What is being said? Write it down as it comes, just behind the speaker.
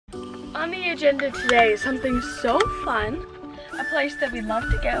On the agenda today is something so fun, a place that we love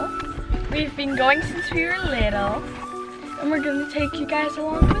to go. We've been going since we were little, and we're gonna take you guys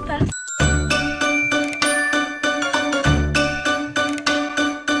along with us.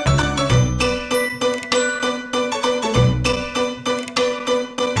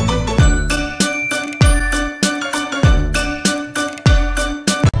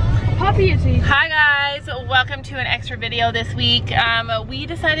 Hi guys, welcome to an extra video this week. We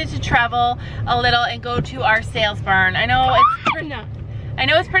decided to travel a little and go to our sales barn. I know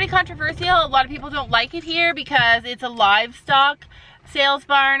it's pretty controversial. A lot of people don't like it here because it's a livestock sales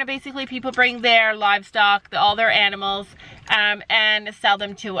barn. Basically, people bring their livestock, all their animals, and sell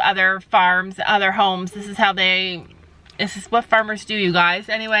them to other farms, other homes. This is what farmers do, you guys.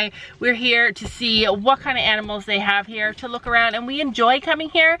 Anyway, we're here to see what kind of animals they have here, to look around, and we enjoy coming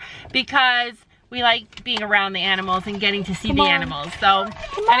here because we like being around the animals and getting to see the animals. So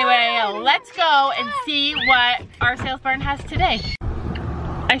anyway, let's go and see what our sales barn has today.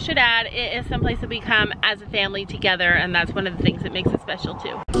 I should add, it is someplace that we come as a family together, and that's one of the things that makes it special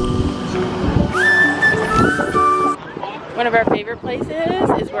too. One of our favorite places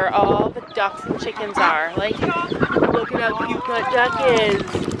is where all the ducks and chickens are. Like, look at how cute that duck is.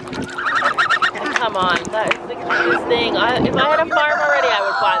 Oh, come on, that is the cutest thing. If I had a farm already, I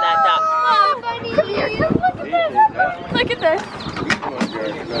would buy that duck. Oh, buddy, look at this.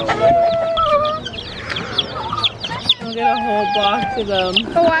 Look at a whole box of them.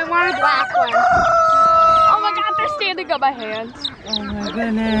 Oh, I want a black one. Oh my god, they're standing on my hands. Oh my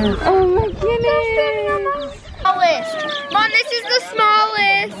goodness. Oh my goodness. Smallest. Mom, this is the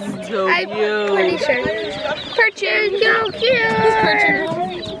smallest. So I'm pretty sure. Perching, so cute. He's perching.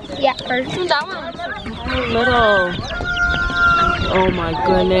 Yeah, perching. That one looks so little. Oh my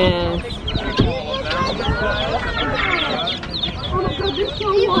goodness.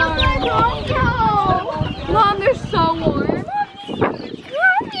 Mom, they're so warm.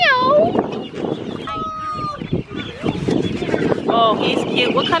 Oh, he's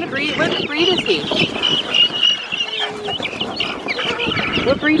cute. What kind of breed? What breed is he?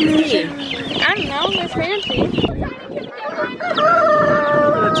 What breed is he? I don't know. They're fancy.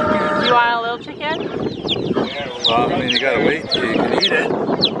 You want a little chicken? Well, I mean, you gotta wait till you can eat it.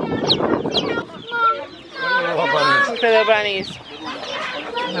 Look for the bunnies.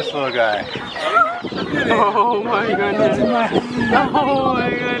 This little guy. Oh my goodness. Oh my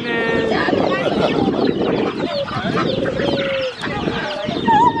goodness.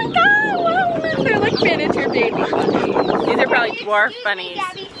 Oh my god, they're like miniature baby bunnies. These are probably dwarf bunnies.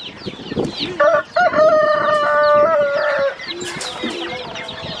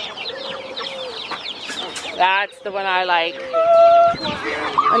 That's the one I like.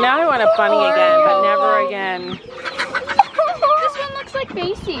 And now I want a bunny again, but never again. This one looks like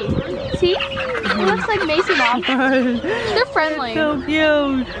Macy. See? It looks like Macy, Mom. They're friendly. So cute.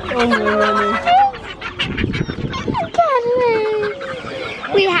 Oh my goodness.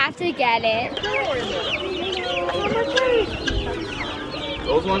 We have to get it.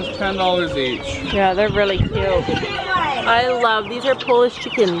 Those ones $10 each. Yeah, they're really cute. I love, these are Polish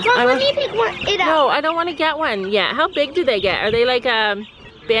chickens. Mom, let me pick one. No, I don't want to get one yet. How big do they get? Are they like a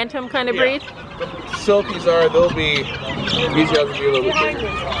bantam kind of breed? Silkies are, they'll be, these guys will be a little bit bigger.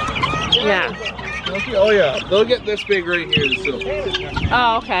 Yeah. Oh yeah, they'll get this big right here, the silkies.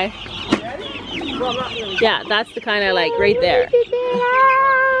 Oh, okay. Yeah, that's the kind I like right there.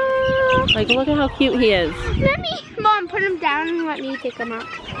 Like, look at how cute he is. Let me, Mom, put him down and let me pick him up.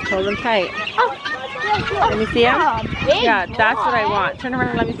 Hold him tight. Oh. Let me see him. Yeah, that's what I want. Turn around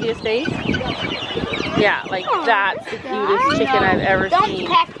and let me see his face. Yeah, like that's the cutest chicken I've ever seen.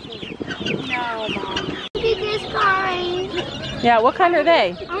 Don't peck me. No, Mom. Look at this kind. Yeah, what kind are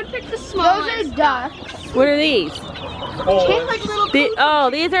they? I would pick the smallest. Those are ducks. What are these? Like little Oh,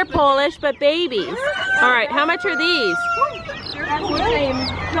 these are Polish, but babies. All right, how much are these? I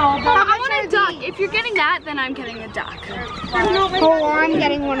want a duck. If you're getting that, then I'm getting a duck. Oh, I'm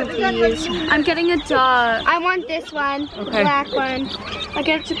getting one of these. I'm getting a duck. I want this one, the black one. I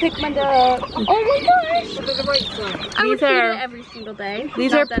get to pick my duck. Oh my gosh! I would feed it every single day.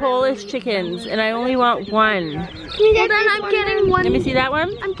 These are Polish chickens, and I only want one. Well, then I'm getting one. Let me see that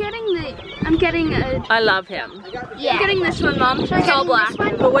one. I'm getting a. I love him. Yeah. I'm getting this one, Mom. It's all black.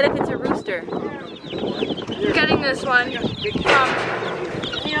 But what if it's a rooster? I'm getting this one.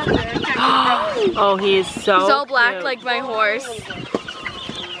 Oh, he is so He's all black cute. like my horse.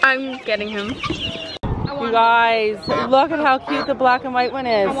 I'm getting him. You guys, look at how cute the black and white one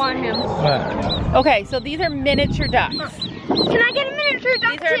is. I want him. Okay, so these are miniature ducks. Can I get a miniature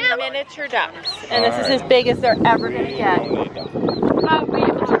duck too? These are miniature ducks. And this is as big as they're ever going to get.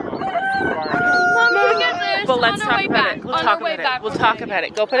 Guys, well, let's on talk our way about back. it. We'll On talk our way about back, it. We'll we'll talk pay about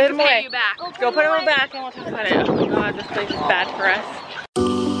it. Go put them away. you back. Go put them back and we'll talk about it. Oh God, this place is bad for us.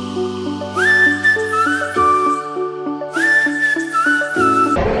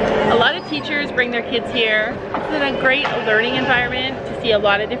 A lot of teachers bring their kids here. It's a great learning environment to see a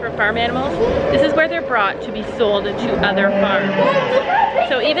lot of different farm animals. This is where they're brought to be sold to other farms.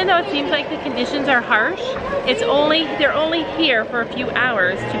 So even though it seems like the conditions are harsh, they're only here for a few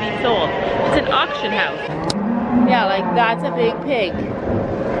hours to be sold. It's an auction house. Yeah, like that's a big pig.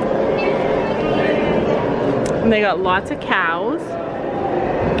 And they got lots of cows.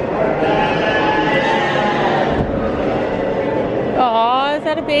 Oh, is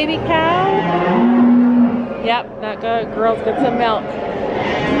that a baby cow? Yep, that girl's got some milk.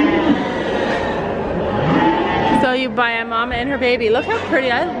 So you buy a mama and her baby. Look how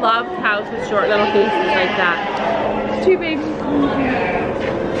pretty. I love cows with short little faces like that. 2 babies.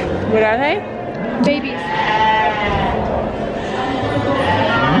 What are they? Babies.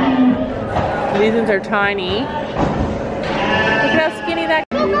 These ones are tiny. Look at how skinny that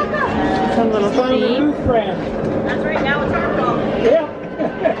is. Some little sheep. That's right, now it's our fault. Yeah.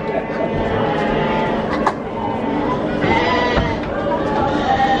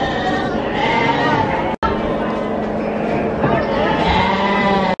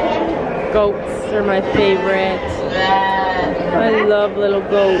 Goats are my favorite. I love little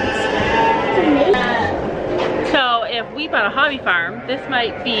goats. So if we bought a hobby farm, this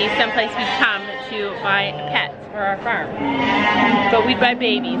might be someplace we'd come to buy pets for our farm. But we'd buy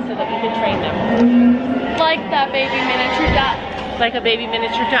babies so that we could train them. Like that baby miniature duck. Like a baby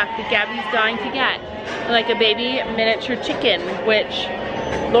miniature duck that Gabby's dying to get. And like a baby miniature chicken, which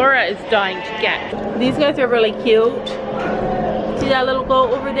Laura is dying to get. These guys are really cute. See that little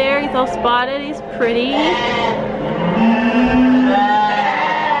goat over there? He's all spotted. He's pretty.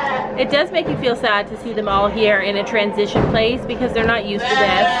 It does make you feel sad to see them all here in a transition place because they're not used to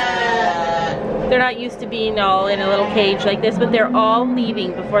this. They're not used to being all in a little cage like this, but they're all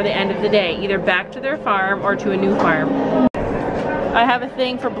leaving before the end of the day, either back to their farm or to a new farm. I have a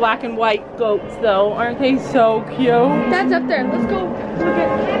thing for black and white goats though. Aren't they so cute? Dad's up there. Let's go look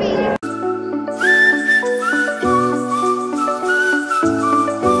at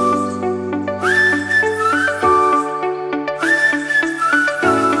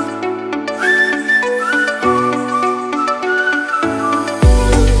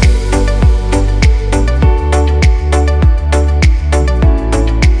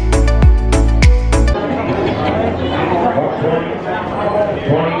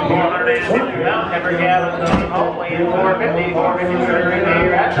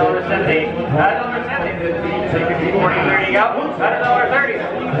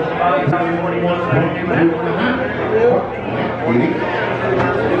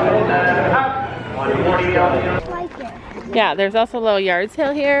Yeah, there's also a little yard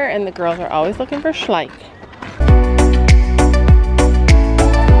sale here, and the girls are always looking for Schleich.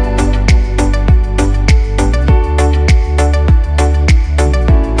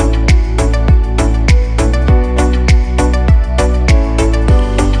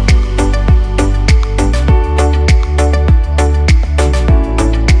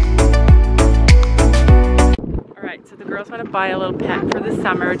 Buy a little pet for the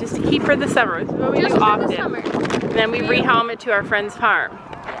summer, just to keep for the summer. This is what we do often. And then we rehome it to our friend's farm.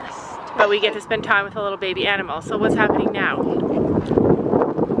 Yes. But we get to spend time with a little baby animal. So what's happening now?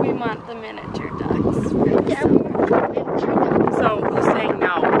 We want the miniature ducks. Yeah. So who's saying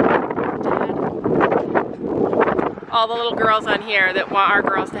no? Dad. All the little girls on here that want our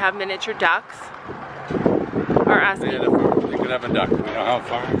girls to have miniature ducks are asking. We could have a duck. We don't have a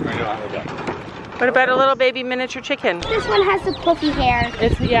farm. We don't have a duck. What about a little baby miniature chicken? This one has the puffy hair.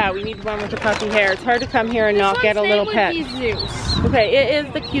 Yeah, we need one with the puffy hair. It's hard to come here and not get a little pet. Zeus. Okay, it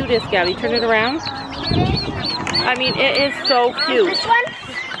is the cutest, Gabby. Turn it around. I mean, it is so cute. This one?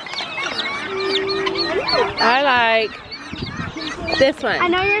 I like this one. I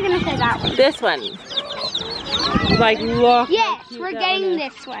know you're gonna say that one. This one. Like, look. Yes, we're getting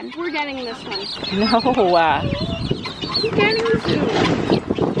this one. We're getting this one. No. We're getting Zeus.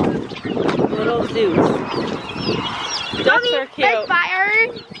 Little Zeus. Ducks are cute. Like fire.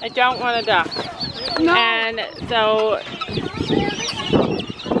 I don't want a duck. No. And so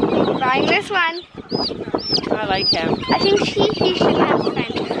Buying this one. I like him. I think he should have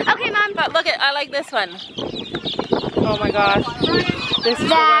friends. Okay, Mom. But look at, I like this one. Oh my gosh. This is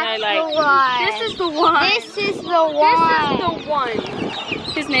the one I like. This is the one. This is the one. This is the one.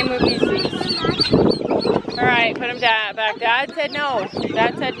 His name would be Zeus. All right, put him back. Dad said no.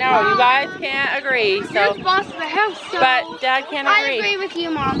 Dad said no. You guys can't agree. So, you're the boss of the house, so but Dad can't agree. I agree with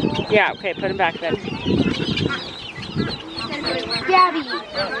you, Mom. Yeah, okay, put him back then. Daddy.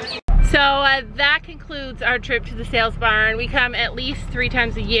 So that concludes our trip to the sales barn. We come at least 3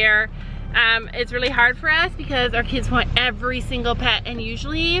 times a year. It's really hard for us because our kids want every single pet, and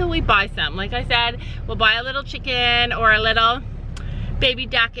usually we buy some. Like I said, we'll buy a little chicken or a little baby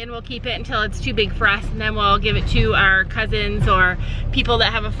duck and we'll keep it until it's too big for us, and then we'll give it to our cousins or people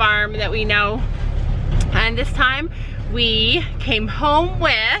that have a farm that we know. And this time we came home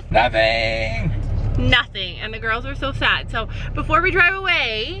with nothing, and the girls are so sad. So before we drive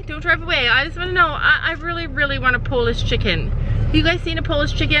away, don't drive away, I just want to know, I really want a Polish chicken. Have you guys seen a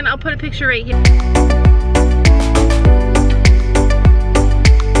Polish chicken? I'll put a picture right here.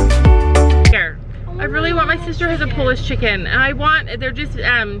 I really want, my sister has a Polish chicken, and I want, they're just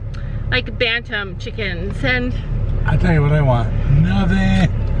like bantam chickens, and I'll tell you what I want. Nothing.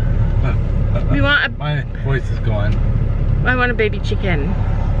 we want My voice is going. I want a baby chicken.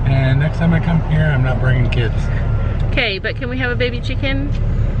 And next time I come here, I'm not bringing kids. Okay, but can we have a baby chicken?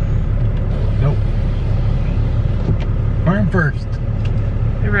 Nope. Farm first.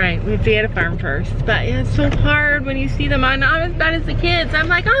 Right, we have to get a farm first. But yeah, it's so hard when you see them. I'm not as bad as the kids. I'm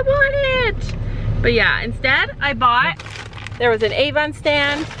like, I want it. But yeah, instead I bought, there was an Avon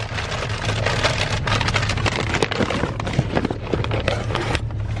stand.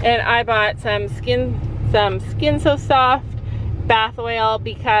 And I bought some Skin So Soft bath oil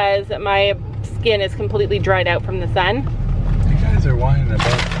because my skin is completely dried out from the sun. You guys are whining about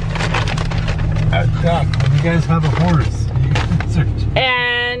a duck when you guys have a horse.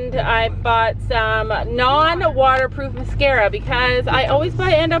 And I bought some non-waterproof mascara because I always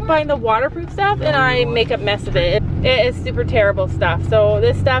end up buying the waterproof stuff and I make a mess of it. It is super terrible stuff. So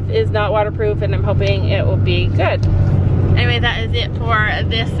this stuff is not waterproof and I'm hoping it will be good. Anyway, that is it for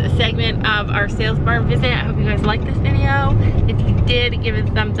this segment of our sales barn visit. I hope you guys liked this video. If you did, give it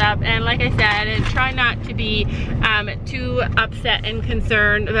a thumbs up. And like I said, try not to be too upset and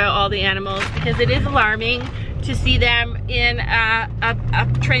concerned about all the animals because it is alarming to see them in a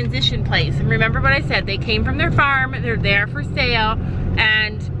transition place. And remember what I said, they came from their farm, they're there for sale,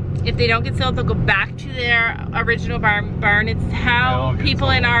 and if they don't get sold, they'll go back to their original barn. It's how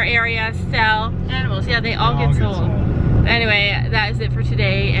people in our area sell animals. Yeah, they all get sold. Anyway, that is it for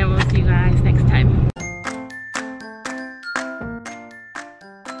today, and we'll see you guys next time.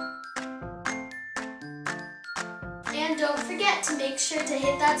 And don't forget to make sure to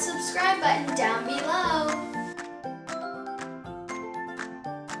hit that subscribe button down below.